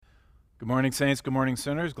Good morning, saints. Good morning,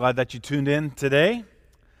 sinners. Glad that you tuned in today.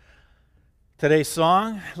 Today's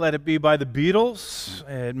song, Let It Be by the Beatles.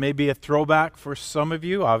 It may be a throwback for some of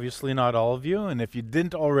you, obviously not all of you. And if you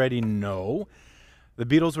didn't already know, the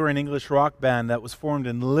Beatles were an English rock band that was formed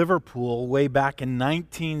in Liverpool way back in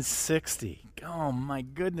 1960. Oh my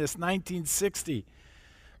goodness, 1960.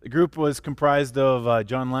 The group was comprised of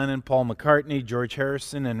John Lennon, Paul McCartney, George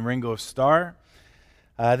Harrison, and Ringo Starr.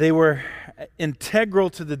 They were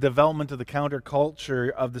integral to the development of the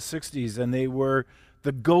counterculture of the 60s, and they were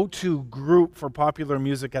the go-to group for popular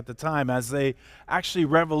music at the time, as they actually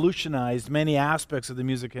revolutionized many aspects of the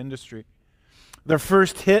music industry. Their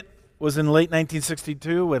first hit was in late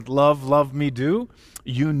 1962 with Love, Love Me Do.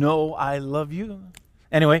 You Know I Love You.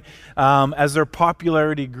 Anyway, as their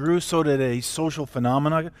popularity grew, so did a social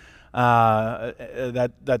phenomenon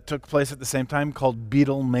that took place at the same time called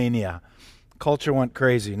Beatlemania. Culture went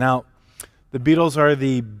crazy. Now, the Beatles are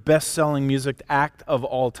the best-selling music act of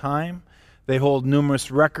all time. They hold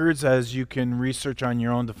numerous records, as you can research on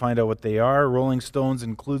your own to find out what they are. Rolling Stones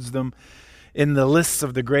includes them in the lists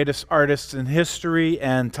of the greatest artists in history,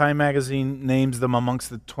 and Time magazine names them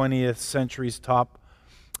amongst the 20th century's top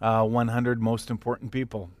 100 most important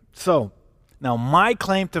people. So, now my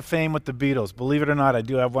claim to fame with the Beatles, believe it or not, I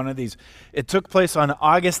do have one of these. It took place on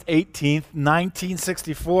August 18th,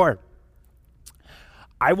 1964.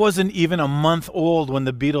 I wasn't even a month old when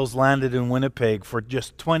the Beatles landed in Winnipeg for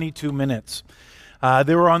just 22 minutes.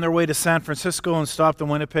 They were on their way to San Francisco and stopped in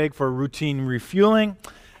Winnipeg for routine refueling,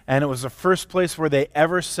 and it was the first place where they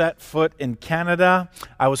ever set foot in Canada.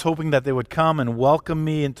 I was hoping that they would come and welcome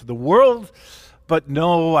me into the world, but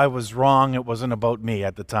no, I was wrong. It wasn't about me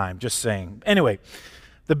at the time, just saying. Anyway,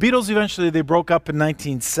 the Beatles eventually, they broke up in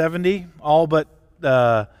 1970,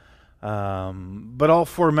 but all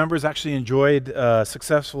four members actually enjoyed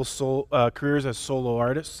successful careers as solo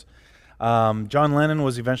artists. John Lennon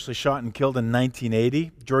was eventually shot and killed in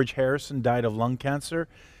 1980. George Harrison died of lung cancer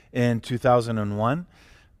in 2001.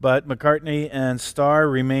 But McCartney and Starr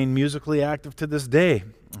remain musically active to this day.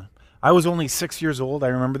 I was only 6 years old, I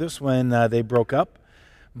remember this, when they broke up.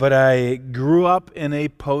 But I grew up in a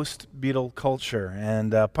post-Beatle culture,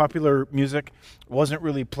 and popular music wasn't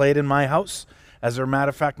really played in my house. As a matter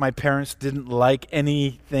of fact, my parents didn't like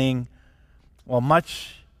anything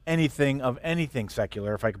of anything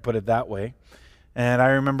secular, if I could put it that way. And I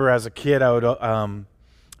remember as a kid, I'd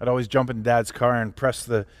always jump in Dad's car and press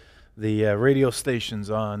the radio stations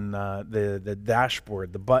on the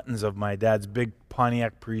dashboard, the buttons of my dad's big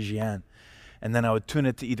Pontiac Parisienne. And then I would tune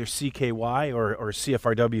it to either CKY or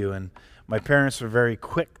CFRW, and my parents were very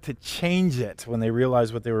quick to change it when they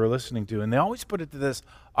realized what they were listening to. And they always put it to this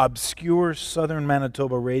obscure southern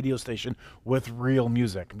Manitoba radio station with real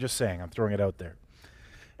music. I'm just saying, I'm throwing it out there.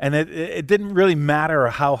 And it didn't really matter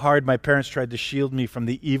how hard my parents tried to shield me from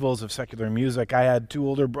the evils of secular music. I had two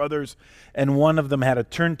older brothers, and one of them had a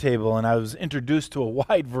turntable, and I was introduced to a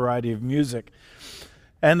wide variety of music.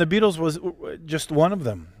 And the Beatles was just one of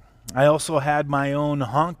them. I also had my own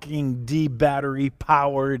honking D battery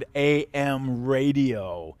powered AM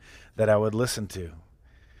radio that I would listen to.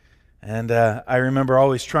 And I remember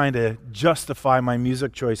always trying to justify my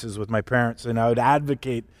music choices with my parents, and I would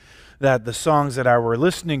advocate that the songs that I were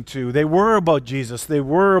listening to, they were about Jesus, they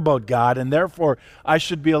were about God, and therefore I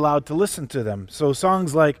should be allowed to listen to them. So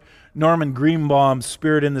songs like Norman Greenbaum's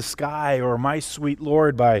Spirit in the Sky, or My Sweet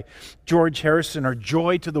Lord by George Harrison, or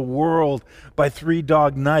Joy to the World by Three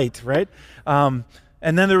Dog Night, right? And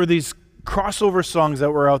then there were these crossover songs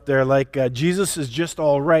that were out there, like Jesus Is Just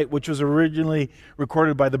All Right, which was originally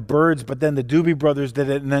recorded by the Byrds, but then the Doobie Brothers did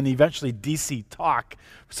it, and then eventually DC Talk.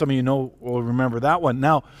 Some of you will remember that one.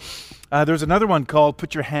 Now, there's another one called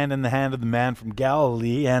Put Your Hand in the Hand of the Man from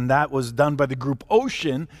Galilee, and that was done by the group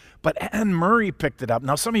Ocean, but Anne Murray picked it up.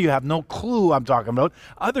 Now, some of you have no clue I'm talking about.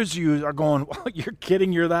 Others of you are going, well, you're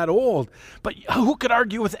kidding, you're that old. But who could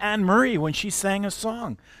argue with Anne Murray when she sang a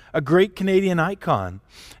song? A great Canadian icon.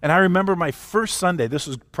 And I remember my first Sunday, this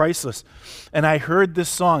was priceless, and I heard this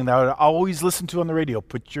song that I would always listen to on the radio.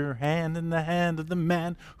 Put your hand in the hand of the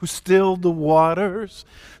man who stilled the waters.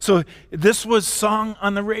 So this was sung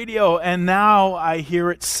on the radio, and now I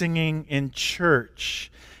hear it singing in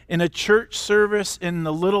church. In a church service in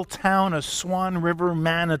the little town of Swan River,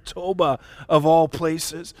 Manitoba, of all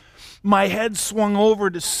places. My head swung over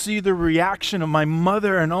to see the reaction of my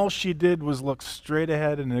mother, and all she did was look straight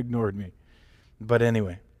ahead and ignored me. But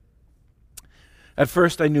anyway, at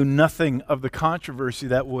first I knew nothing of the controversy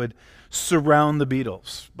that would surround the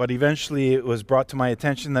Beatles, but eventually it was brought to my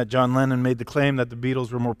attention that John Lennon made the claim that the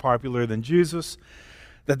Beatles were more popular than Jesus.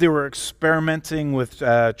 that they were experimenting with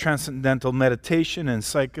transcendental meditation and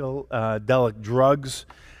psychedelic drugs,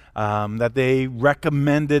 that they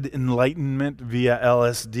recommended enlightenment via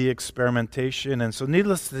LSD experimentation. And so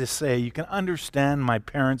needless to say, you can understand my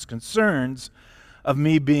parents' concerns of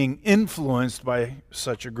me being influenced by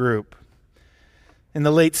such a group. In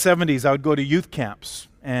the late 70s, I would go to youth camps,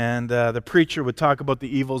 and the preacher would talk about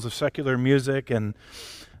the evils of secular music and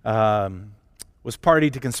was party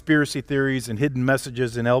to conspiracy theories and hidden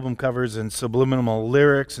messages in album covers and subliminal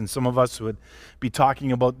lyrics, and some of us would be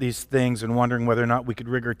talking about these things and wondering whether or not we could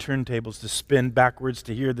rig our turntables to spin backwards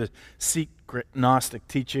to hear the secret Gnostic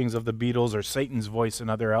teachings of the Beatles or Satan's voice in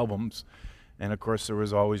other albums. And of course, there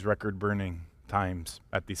was always record burning times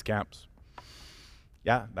at these camps.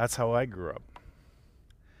 Yeah, that's how I grew up.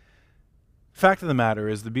 Fact of the matter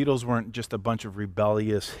is, the Beatles weren't just a bunch of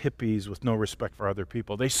rebellious hippies with no respect for other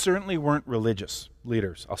people. They certainly weren't religious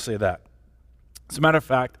leaders, I'll say that. As a matter of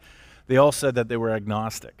fact, they all said that they were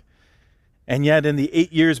agnostic. And yet, in the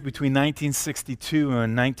 8 years between 1962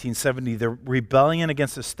 and 1970, the rebellion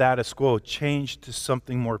against the status quo changed to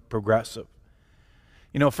something more progressive.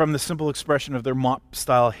 You know, from the simple expression of their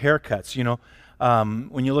mop-style haircuts,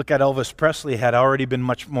 when you look at Elvis Presley, had already been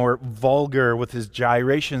much more vulgar with his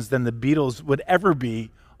gyrations than the Beatles would ever be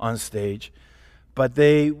on stage. But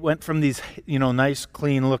they went from these, nice,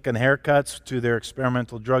 clean-looking haircuts to their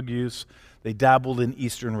experimental drug use. They dabbled in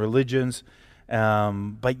Eastern religions.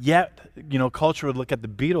 But yet, culture would look at the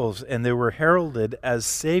Beatles, and they were heralded as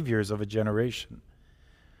saviors of a generation.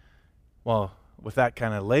 Well, with that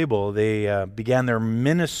kind of label, they began their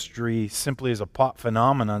ministry simply as a pop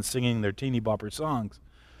phenomenon, singing their teeny bopper songs.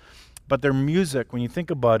 But their music, when you think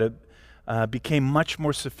about it, became much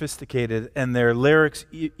more sophisticated, and their lyrics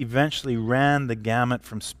eventually ran the gamut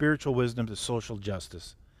from spiritual wisdom to social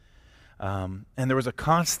justice. And there was a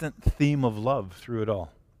constant theme of love through it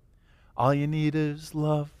all. All you need is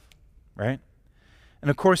love, right? And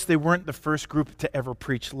of course, they weren't the first group to ever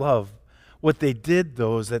preach love. What they did,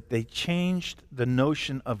 though, is that they changed the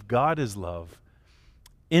notion of God as love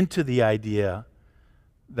into the idea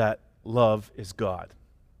that love is God.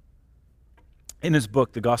 In his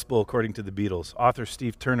book, The Gospel According to the Beatles, author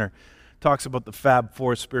Steve Turner talks about the Fab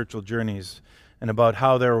Four spiritual journeys and about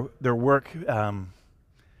how their work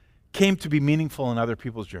came to be meaningful in other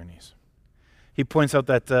people's journeys. He points out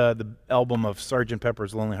that the album of Sgt.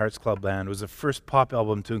 Pepper's Lonely Hearts Club Band was the first pop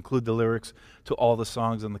album to include the lyrics to all the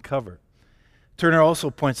songs on the cover. Turner also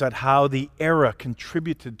points out how the era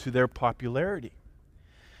contributed to their popularity.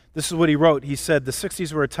 This is what he wrote. He said, "The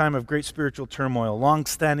 60s were a time of great spiritual turmoil,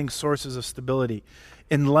 long-standing sources of stability,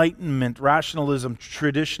 enlightenment, rationalism,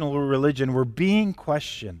 traditional religion were being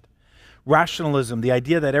questioned. Rationalism, the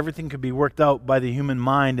idea that everything could be worked out by the human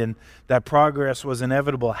mind and that progress was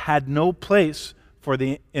inevitable, had no place for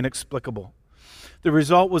the inexplicable. The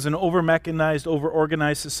result was an over-mechanized,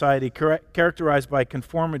 over-organized society characterized by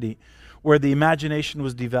conformity, where the imagination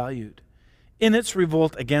was devalued. In its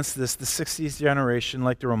revolt against this, the 60s generation,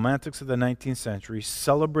 like the Romantics of the 19th century,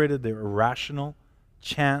 celebrated their irrational,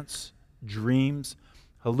 chance, dreams,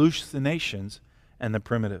 hallucinations, and the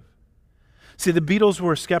primitive." See, the Beatles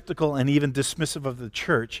were skeptical and even dismissive of the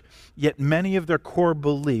church, yet many of their core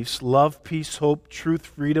beliefs, love, peace, hope, truth,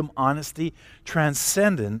 freedom, honesty,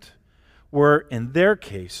 transcendent, were, in their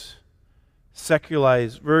case,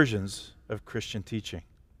 secularized versions of Christian teaching.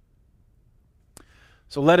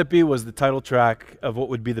 So Let It Be was the title track of what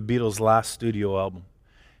would be the Beatles' last studio album.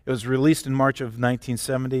 It was released in March of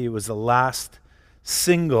 1970. It was the last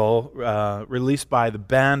single released by the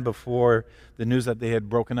band before the news that they had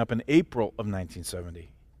broken up in April of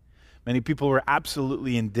 1970. Many people were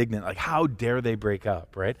absolutely indignant, like, how dare they break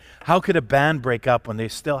up, right? How could a band break up when they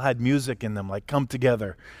still had music in them, like Come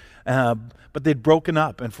Together? But they'd broken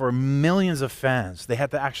up, and for millions of fans, they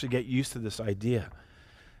had to actually get used to this idea.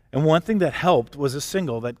 And one thing that helped was a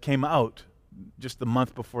single that came out just the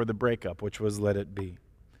month before the breakup, which was Let It Be.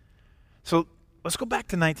 So let's go back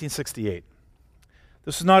to 1968.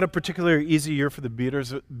 This was not a particularly easy year for the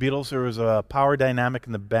Beatles. There was a power dynamic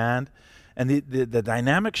in the band, and the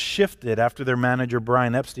dynamic shifted after their manager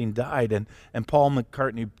Brian Epstein died, and Paul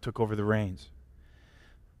McCartney took over the reins.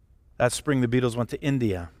 That spring, the Beatles went to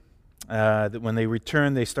India. When they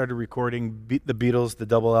returned, they started recording the Beatles, the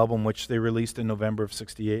double album, which they released in November of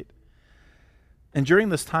 68. And during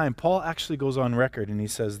this time, Paul actually goes on record and he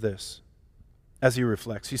says this, as he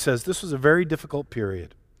reflects. He says, "This was a very difficult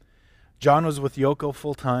period. John was with Yoko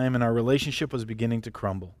full time, and our relationship was beginning to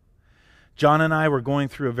crumble. John and I were going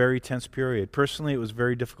through a very tense period. Personally, it was a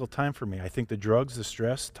very difficult time for me. I think the drugs, the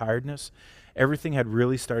stress, tiredness, everything had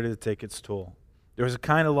really started to take its toll. There was a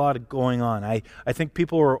kind of lot going on. I think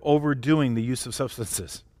people were overdoing the use of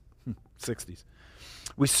substances. 60s.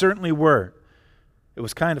 We certainly were. It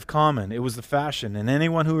was kind of common. It was the fashion. And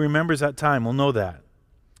anyone who remembers that time will know that.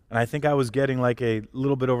 And I think I was getting like a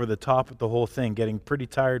little bit over the top with the whole thing, getting pretty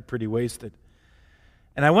tired, pretty wasted.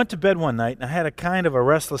 And I went to bed one night, and I had a kind of a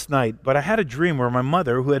restless night, but I had a dream where my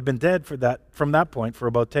mother, who had been dead from that point for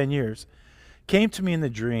about 10 years, came to me in the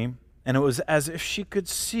dream, and it was as if she could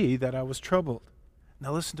see that I was troubled.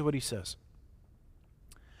 Now listen to what he says.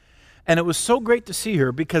 And it was so great to see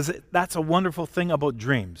her, because that's a wonderful thing about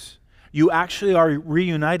dreams. You actually are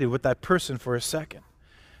reunited with that person for a second.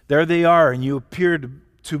 There they are, and you appear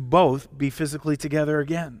to both be physically together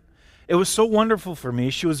again. It was so wonderful for me.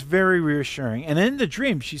 She was very reassuring. And in the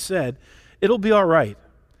dream, she said, "It'll be all right."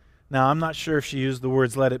 Now, I'm not sure if she used the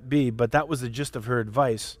words "let it be," but that was the gist of her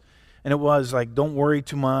advice. And it was like, don't worry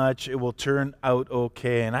too much. It will turn out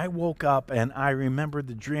okay. And I woke up and I remembered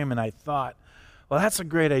the dream, and I thought, well, that's a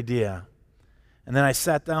great idea. And then I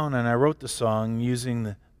sat down and I wrote the song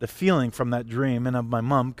using the feeling from that dream and of my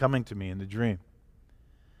mom coming to me in the dream.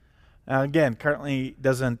 Now, again, Cartley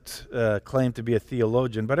doesn't claim to be a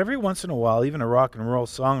theologian, but every once in a while, even a rock and roll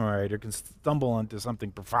songwriter can stumble onto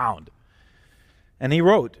something profound. And he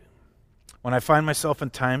wrote, "When I find myself in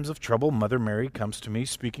times of trouble, Mother Mary comes to me,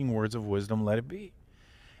 speaking words of wisdom, let it be.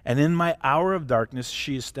 And in my hour of darkness,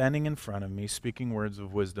 she is standing in front of me, speaking words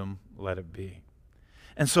of wisdom, let it be."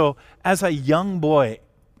 And so, as a young boy,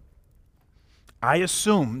 I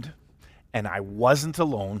assumed, and I wasn't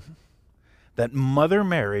alone, that Mother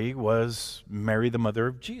Mary was Mary, the mother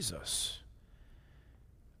of Jesus.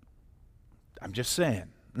 I'm just saying.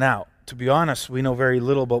 Now, to be honest, we know very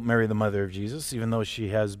little about Mary, the mother of Jesus, even though she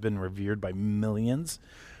has been revered by millions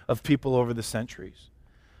of people over the centuries.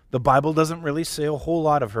 The Bible doesn't really say a whole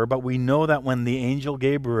lot of her, but we know that when the angel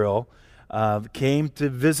Gabriel came to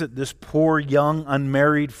visit this poor, young,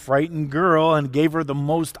 unmarried, frightened girl and gave her the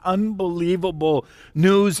most unbelievable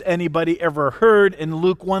news anybody ever heard, in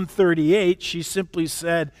Luke 1:38, she simply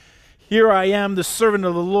said, "Here I am, the servant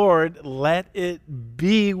of the Lord. Let it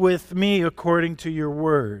be with me according to your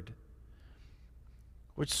word."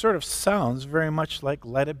 Which sort of sounds very much like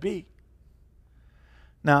 "let it be."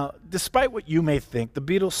 Now, despite what you may think, the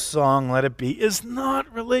Beatles' song "Let It Be" is not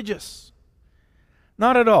religious.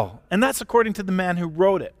 Not at all. And that's according to the man who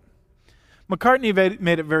wrote it. McCartney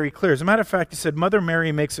made it very clear. As a matter of fact, he said, Mother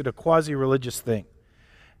Mary makes it a quasi-religious thing.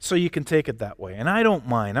 So you can take it that way. And I don't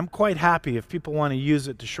mind. I'm quite happy if people want to use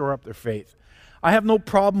it to shore up their faith. I have no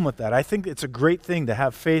problem with that. I think it's a great thing to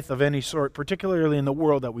have faith of any sort, particularly in the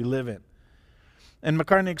world that we live in. And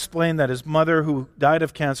McCartney explained that his mother, who died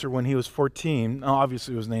of cancer when he was 14,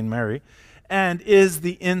 obviously was named Mary, and is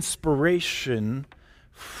the inspiration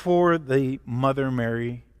for the Mother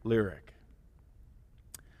Mary lyric.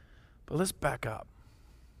 But let's back up.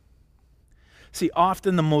 See,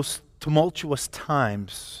 often the most tumultuous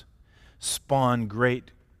times spawn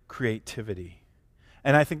great creativity.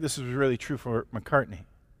 And I think this is really true for McCartney.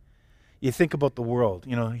 You think about the world.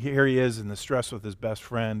 You know, here he is in the stress with his best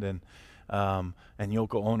friend, and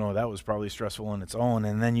Yoko Ono. That was probably stressful on its own.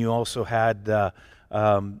 And then you also had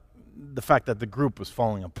the fact that the group was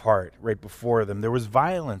falling apart right before them. There was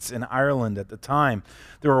violence in Ireland at the time.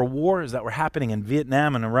 There were wars that were happening in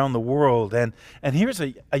Vietnam and around the world. And here's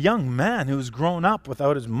a young man who's grown up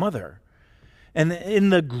without his mother. And in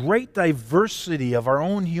the great diversity of our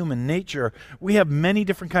own human nature, we have many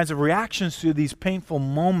different kinds of reactions to these painful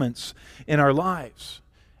moments in our lives.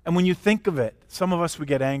 And when you think of it, some of us, we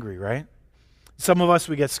get angry, right? Some of us,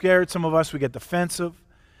 we get scared. Some of us, we get defensive.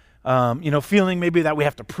 Feeling maybe that we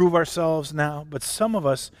have to prove ourselves now. But some of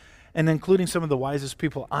us, and including some of the wisest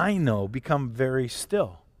people I know, become very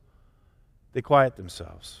still. They quiet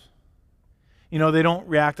themselves. You know, they don't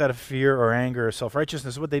react out of fear or anger or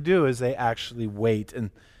self-righteousness. What they do is they actually wait. And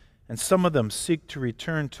some of them seek to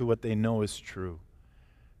return to what they know is true.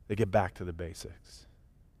 They get back to the basics.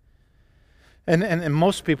 And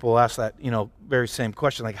most people ask that, very same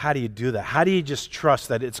question, like, how do you do that? How do you just trust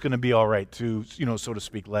that it's going to be all right to, so to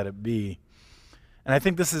speak, let it be? And I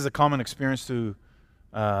think this is a common experience to,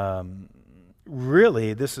 the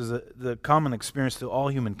common experience to all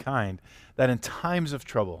humankind, that in times of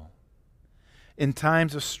trouble, in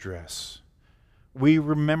times of stress, we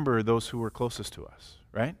remember those who were closest to us.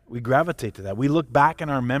 Right? We gravitate to that. We look back in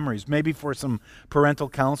our memories, maybe for some parental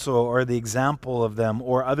counsel or the example of them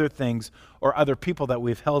or other things or other people that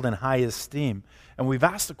we've held in high esteem. And we've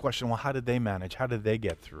asked the question, well, how did they manage? How did they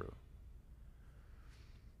get through?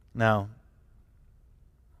 Now,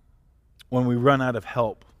 when we run out of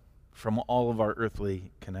help from all of our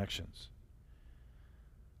earthly connections,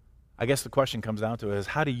 I guess the question comes down to is,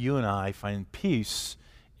 how do you and I find peace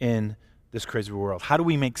in this crazy world? How do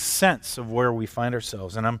we make sense of where we find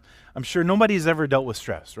ourselves? And I'm sure nobody's ever dealt with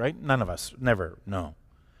stress, right? None of us, never, no.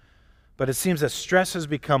 But it seems that stress has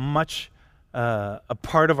become much a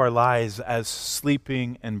part of our lives as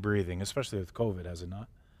sleeping and breathing, especially with COVID, has it not?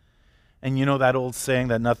 And you know that old saying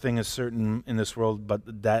that nothing is certain in this world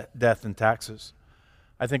but death and taxes?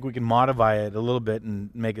 I think we can modify it a little bit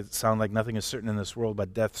and make it sound like nothing is certain in this world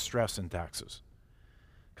but death, stress, and taxes.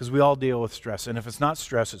 Because we all deal with stress. And if it's not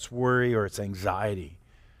stress, it's worry or it's anxiety.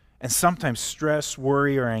 And sometimes stress,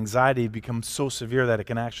 worry, or anxiety becomes so severe that it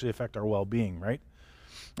can actually affect our well-being, right?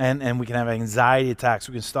 And we can have anxiety attacks.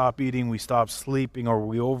 We can stop eating, we stop sleeping, or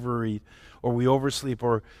we overeat, or we oversleep,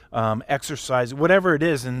 or exercise, whatever it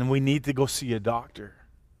is, and we need to go see a doctor.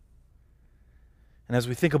 And as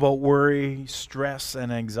we think about worry, stress,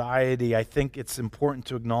 and anxiety, I think it's important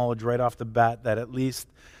to acknowledge right off the bat that at least,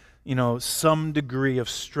 some degree of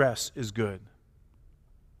stress is good.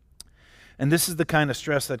 And this is the kind of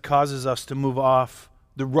stress that causes us to move off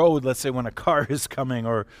the road, let's say when a car is coming,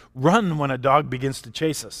 or run when a dog begins to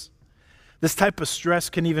chase us. This type of stress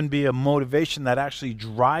can even be a motivation that actually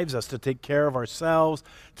drives us to take care of ourselves,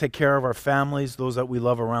 take care of our families, those that we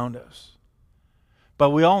love around us. But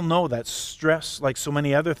we all know that stress, like so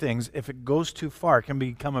many other things, if it goes too far, can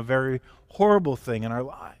become a very horrible thing in our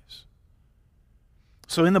lives.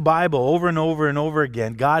 So in the Bible, over and over and over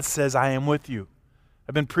again, God says, I am with you.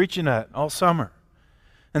 I've been preaching that all summer.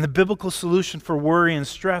 And the biblical solution for worry and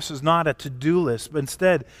stress is not a to-do list, but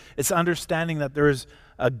instead it's understanding that there is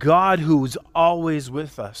a God who is always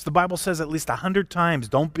with us. The Bible says at least 100 times,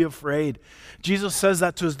 don't be afraid. Jesus says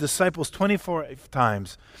that to his disciples 24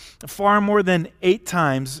 times. Far more than 8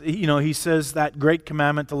 times, he says that great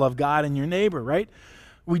commandment to love God and your neighbor, right?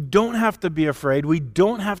 We don't have to be afraid. We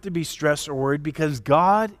don't have to be stressed or worried because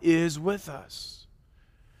God is with us.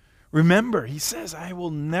 Remember, he says, I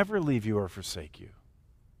will never leave you or forsake you.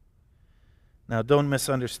 Now, don't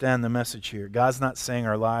misunderstand the message here. God's not saying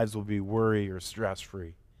our lives will be worry or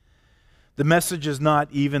stress-free. The message is not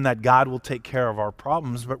even that God will take care of our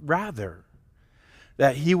problems, but rather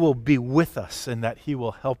that he will be with us and that he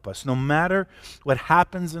will help us. No matter what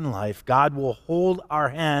happens in life, God will hold our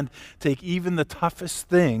hand, take even the toughest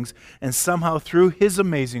things, and somehow through his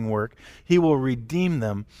amazing work, he will redeem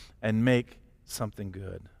them and make something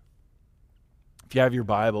good. If you have your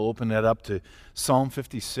Bible, open it up to Psalm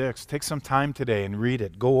 56. Take some time today and read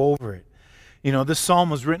it. Go over it. This psalm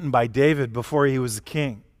was written by David before he was the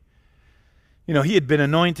king. He had been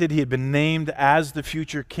anointed. He had been named as the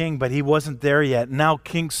future king, but he wasn't there yet. Now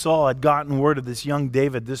King Saul had gotten word of this young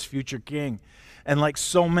David, this future king. And like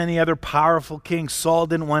so many other powerful kings, Saul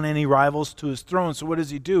didn't want any rivals to his throne. So what does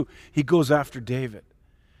he do? He goes after David.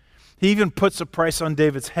 He even puts a price on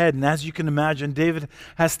David's head. And as you can imagine, David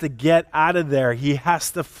has to get out of there. He has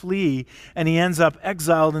to flee. And he ends up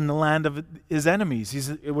exiled in the land of his enemies. He's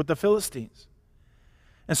with the Philistines.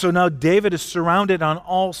 And so now David is surrounded on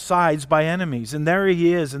all sides by enemies. And there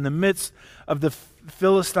he is in the midst of the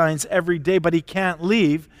Philistines every day. But he can't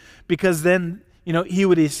leave because then, he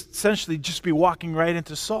would essentially just be walking right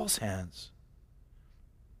into Saul's hands.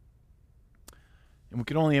 And we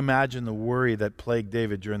can only imagine the worry that plagued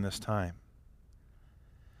David during this time.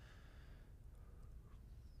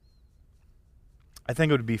 I think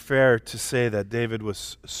it would be fair to say that David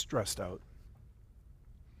was stressed out.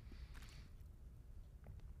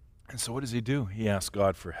 And so what does he do? He asks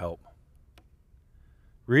God for help.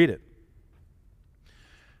 Read it.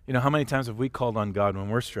 How many times have we called on God when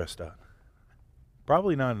we're stressed out?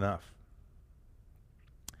 Probably not enough.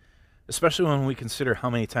 Especially when we consider how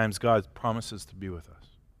many times God promises to be with us.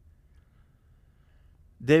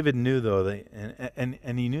 David knew, though,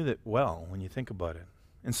 and he knew that well when you think about it.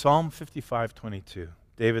 In Psalm 55:22,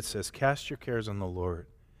 David says, cast your cares on the Lord,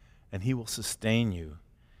 and he will sustain you,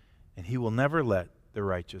 and he will never let the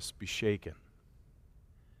righteous be shaken.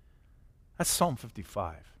 That's Psalm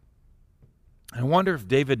 55. I wonder if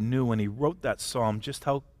David knew when he wrote that psalm just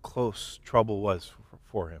how close trouble was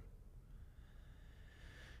for him.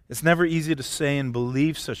 It's never easy to say and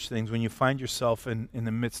believe such things when you find yourself in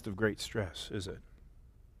the midst of great stress, is it?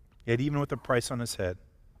 Yet even with a price on his head,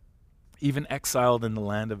 even exiled in the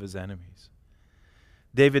land of his enemies,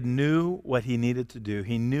 David knew what he needed to do.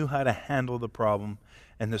 He knew how to handle the problem,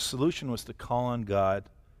 and the solution was to call on God.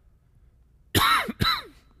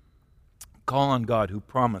 Call on God who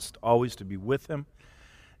promised always to be with him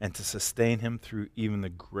and to sustain him through even the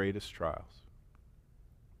greatest trials.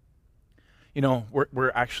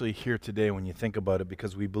 We're actually here today when you think about it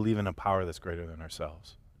because we believe in a power that's greater than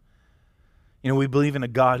ourselves. You know, we believe in a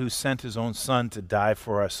God who sent his own son to die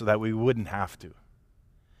for us so that we wouldn't have to.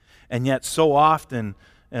 And yet so often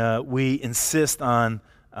we insist on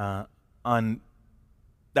that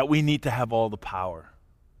we need to have all the power,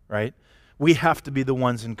 right? We have to be the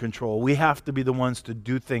ones in control. We have to be the ones to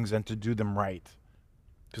do things and to do them right,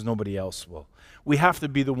 because nobody else will. We have to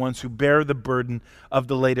be the ones who bear the burden of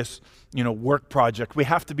the latest, work project. We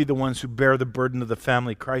have to be the ones who bear the burden of the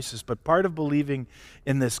family crisis. But part of believing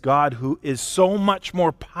in this God who is so much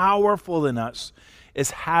more powerful than us is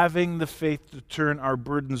having the faith to turn our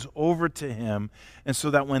burdens over to him, and so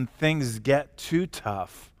that when things get too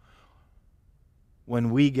tough, when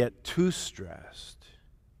we get too stressed,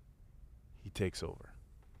 he takes over.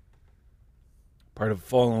 Part of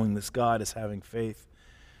following this God is having faith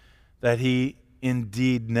that he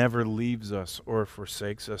indeed never leaves us or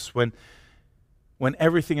forsakes us. When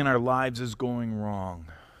everything in our lives is going wrong,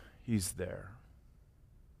 he's there.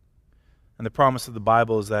 And the promise of the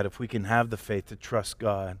Bible is that if we can have the faith to trust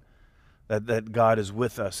God, that God is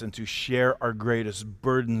with us, and to share our greatest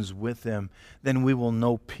burdens with him, then we will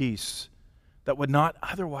know peace that would not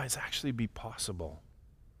otherwise actually be possible.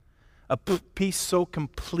 A peace so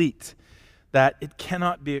complete that it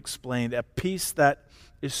cannot be explained. A peace that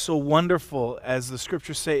is so wonderful, as the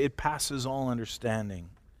scriptures say, it passes all understanding.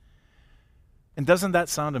 And doesn't that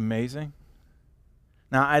sound amazing?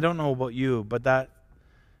 Now, I don't know about you, but I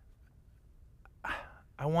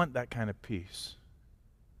want that kind of peace.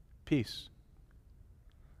 Peace.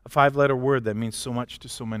 A 5-letter word that means so much to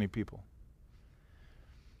so many people.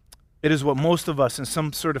 It is what most of us, in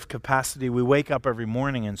some sort of capacity, we wake up every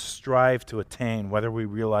morning and strive to attain, whether we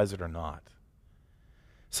realize it or not.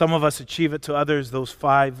 Some of us achieve it, to others those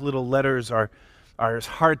 5 little letters are as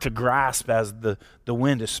hard to grasp as the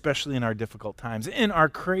wind, especially in our difficult times. In our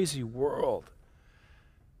crazy world,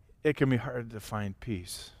 it can be hard to find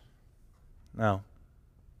peace. Now,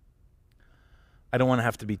 I don't want to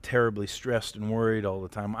have to be terribly stressed and worried all the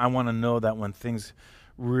time. I want to know that when things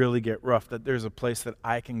really get rough, that there's a place that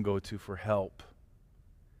I can go to for help.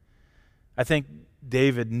 I think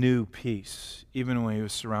David knew peace, even when he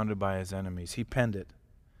was surrounded by his enemies. He penned it.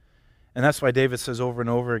 And that's why David says over and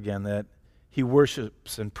over again that he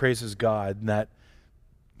worships and praises God, and that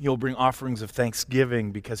he'll bring offerings of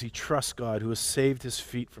thanksgiving because he trusts God, who has saved his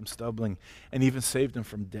feet from stumbling and even saved him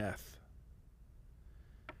from death.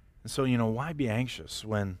 And so, why be anxious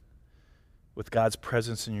when, with God's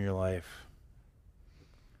presence in your life,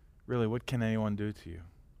 really, what can anyone do to you?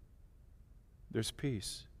 There's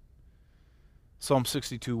peace. Psalm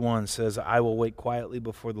 62:1 says, I will wait quietly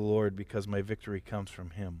before the Lord because my victory comes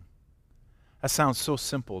from him. That sounds so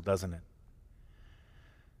simple, doesn't it?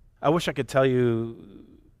 I wish I could tell you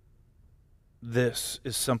this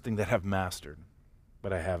is something that I've mastered,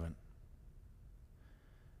 but I haven't.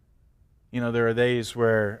 There are days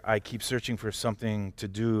where I keep searching for something to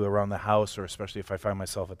do around the house, or especially if I find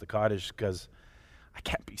myself at the cottage, because I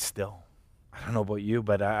can't be still. I don't know about you,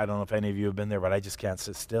 but I don't know if any of you have been there, but I just can't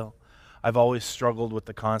sit still. I've always struggled with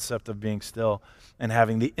the concept of being still and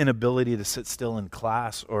having the inability to sit still in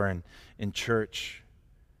class or in church.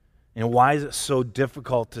 Why is it so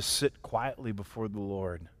difficult to sit quietly before the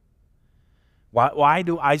Lord? Why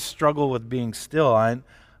do I struggle with being still?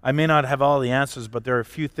 I may not have all the answers, but there are a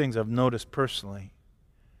few things I've noticed personally.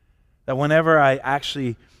 That whenever I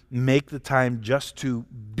actually make the time just to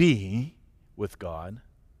be with God,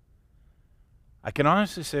 I can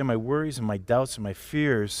honestly say my worries and my doubts and my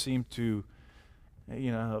fears seem to,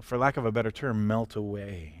 for lack of a better term, melt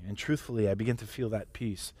away. And truthfully, I begin to feel that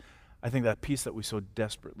peace. I think that peace that we so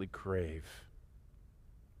desperately crave.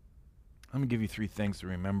 Let me give you 3 things to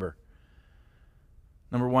remember.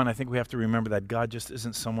 Number 1, I think we have to remember that God just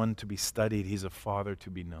isn't someone to be studied. He's a Father to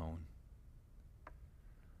be known.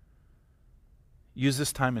 Use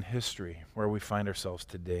this time in history where we find ourselves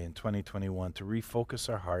today in 2021 to refocus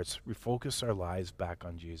our hearts, refocus our lives back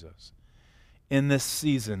on Jesus. In this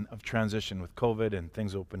season of transition with COVID and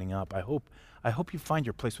things opening up, I hope you find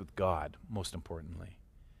your place with God, most importantly.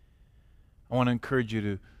 I want to encourage you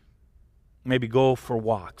to maybe go for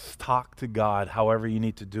walks, talk to God however you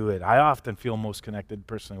need to do it. I often feel most connected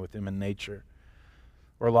personally with him in nature,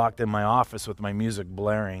 or locked in my office with my music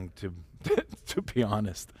blaring, to be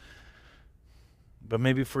honest. But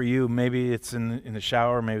maybe for you, maybe it's in the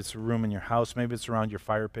shower, maybe it's a room in your house, maybe it's around your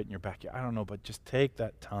fire pit in your backyard. I don't know, but just take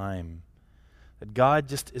that time. That God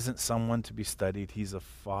just isn't someone to be studied. He's a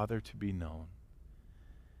Father to be known.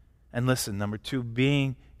 And listen, number 2,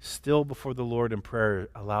 being still before the Lord in prayer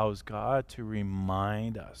allows God to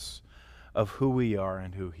remind us of who we are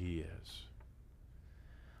and who he is.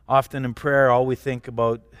 Often in prayer, all we think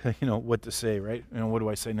about, what to say, right? What do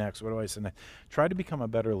I say next? What do I say next? Try to become a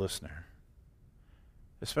better listener.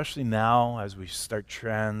 Especially now as we start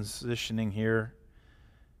transitioning here.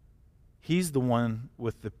 He's the one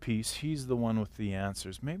with the peace. He's the one with the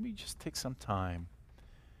answers. Maybe just take some time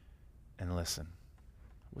and listen.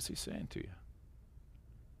 What's he saying to you?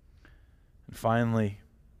 And finally,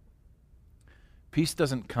 peace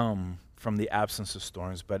doesn't come from the absence of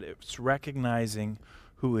storms, but it's recognizing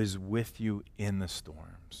who is with you in the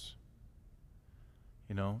storms.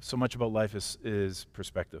 So much about life is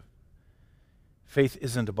perspective. Faith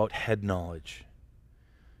isn't about head knowledge.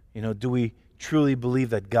 Do we truly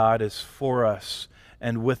believe that God is for us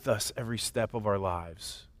and with us every step of our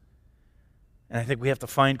lives? And I think we have to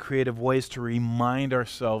find creative ways to remind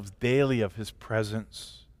ourselves daily of His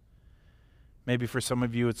presence. Maybe for some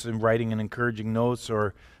of you it's in writing and encouraging notes,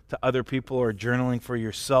 or to other people, or journaling for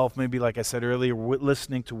yourself. Maybe, like I said earlier,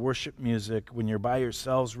 listening to worship music when you're by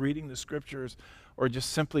yourselves, reading the scriptures, or just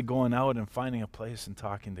simply going out and finding a place and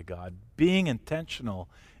talking to God. Being intentional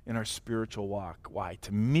in our spiritual walk. Why?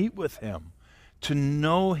 To meet with Him, to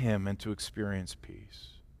know Him, and to experience peace.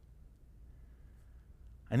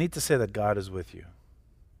 I need to say that God is with you.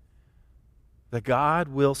 That God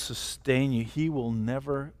will sustain you. He will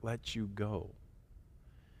never let you go.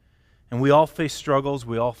 And we all face struggles,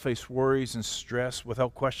 we all face worries and stress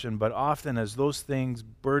without question, but often as those things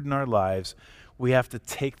burden our lives, we have to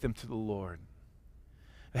take them to the Lord.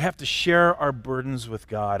 We have to share our burdens with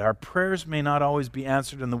God. Our prayers may not always be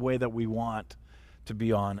answered in the way that we want, to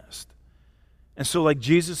be honest. And so, like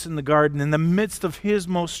Jesus in the garden, in the midst of His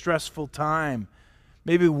most stressful time,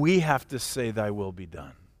 maybe we have to say, "Thy will be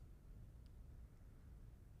done."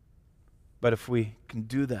 But if we can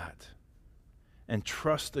do that and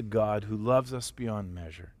trust a God who loves us beyond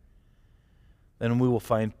measure, then we will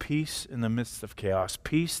find peace in the midst of chaos,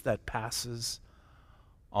 peace that passes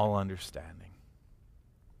all understanding.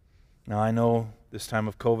 Now, I know this time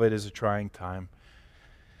of COVID is a trying time.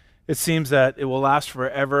 It seems that it will last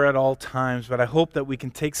forever at all times, but I hope that we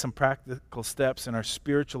can take some practical steps in our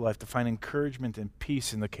spiritual life to find encouragement and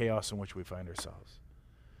peace in the chaos in which we find ourselves.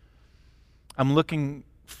 I'm looking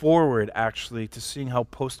forward, actually, to seeing how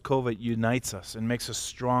post-COVID unites us and makes us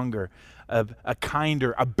stronger, a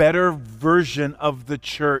kinder, a better version of the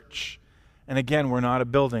church. And again, we're not a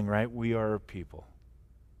building, right? We are a people.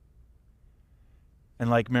 And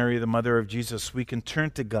like Mary, the mother of Jesus, we can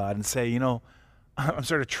turn to God and say, I'm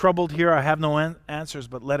sort of troubled here. I have no answers,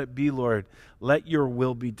 but let it be, Lord. Let your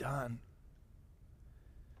will be done.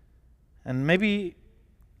 And maybe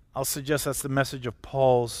I'll suggest that's the message of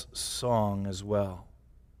Paul's song as well.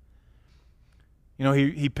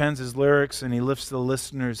 He pens his lyrics and he lifts the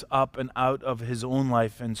listeners up and out of his own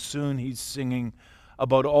life, and soon he's singing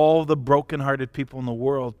about all the brokenhearted people in the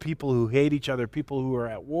world, people who hate each other, people who are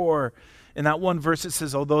at war. In that one verse it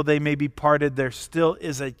says, although they may be parted, there still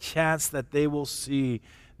is a chance that they will see.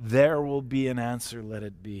 There will be an answer, let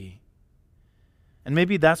it be. And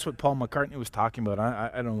maybe that's what Paul McCartney was talking about.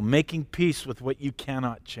 I don't know, making peace with what you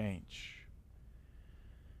cannot change.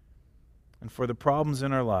 And for the problems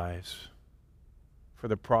in our lives, for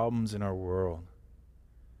the problems in our world,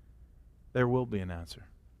 there will be an answer.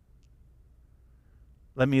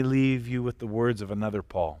 Let me leave you with the words of another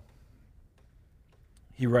Paul.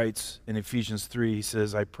 He writes in Ephesians 3, he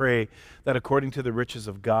says, I pray that according to the riches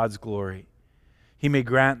of God's glory, He may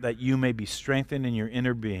grant that you may be strengthened in your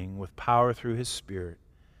inner being with power through His Spirit,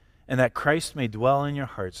 and that Christ may dwell in your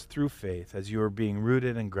hearts through faith as you are being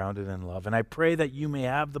rooted and grounded in love. And I pray that you may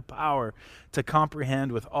have the power to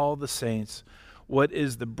comprehend with all the saints what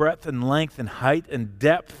is the breadth and length and height and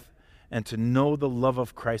depth, and to know the love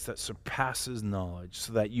of Christ that surpasses knowledge,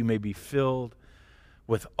 so that you may be filled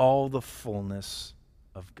with all the fullness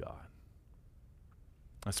of God.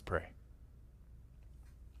 Let's pray.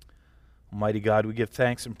 Almighty God, we give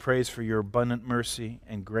thanks and praise for your abundant mercy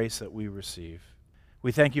and grace that we receive.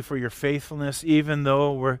 We thank you for your faithfulness, even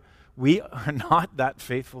though we are not that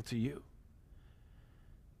faithful to you.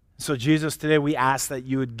 So Jesus, today we ask that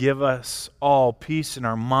you would give us all peace in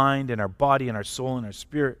our mind, in our body, in our soul, in our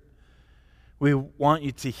spirit. We want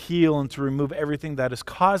you to heal and to remove everything that is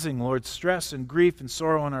causing, Lord, stress and grief and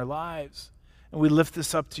sorrow in our lives. And we lift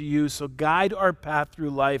this up to you. So guide our path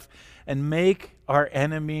through life and make our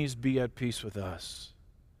enemies be at peace with us.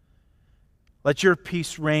 Let your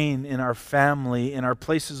peace reign in our family, in our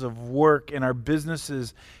places of work, in our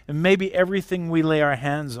businesses, and maybe everything we lay our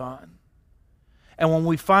hands on. And when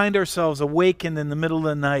we find ourselves awakened in the middle of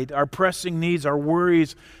the night, our pressing needs, our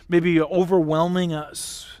worries maybe overwhelming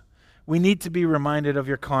us, we need to be reminded of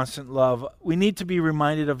your constant love. We need to be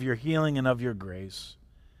reminded of your healing and of your grace.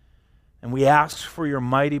 And we ask for your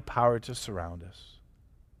mighty power to surround us.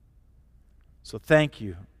 So thank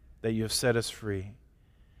you that you have set us free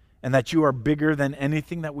and that you are bigger than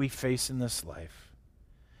anything that we face in this life.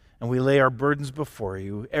 And we lay our burdens before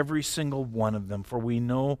you, every single one of them, for we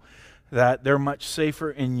know that they're much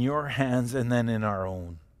safer in your hands than in our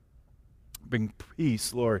own. Bring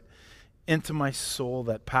peace, Lord, into my soul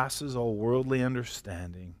that passes all worldly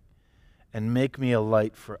understanding, and make me a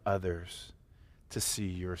light for others to see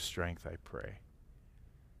your strength, I pray.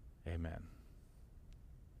 Amen.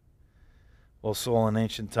 O soul in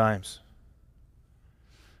ancient times,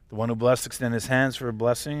 the one who blessed extended his hands for a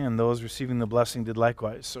blessing, and those receiving the blessing did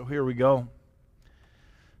likewise. So here we go.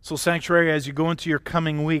 So sanctuary, as you go into your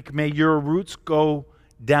coming week, may your roots go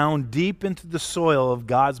down deep into the soil of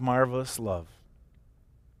God's marvelous love.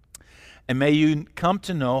 And may you come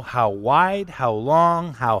to know how wide, how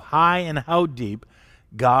long, how high, and how deep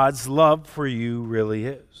God's love for you really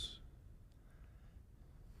is.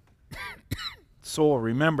 Soul,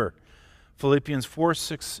 remember Philippians 4,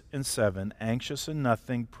 6, and 7, anxious in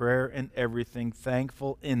nothing, prayer in everything,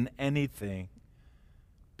 thankful in anything,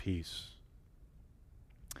 peace.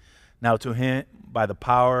 Now to him, by the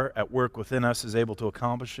power at work within us, is able to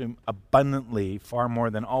accomplish abundantly, far more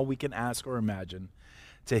than all we can ask or imagine.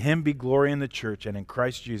 To him be glory in the church and in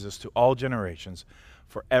Christ Jesus to all generations,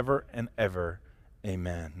 forever and ever.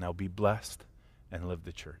 Amen. Now be blessed and live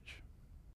the church.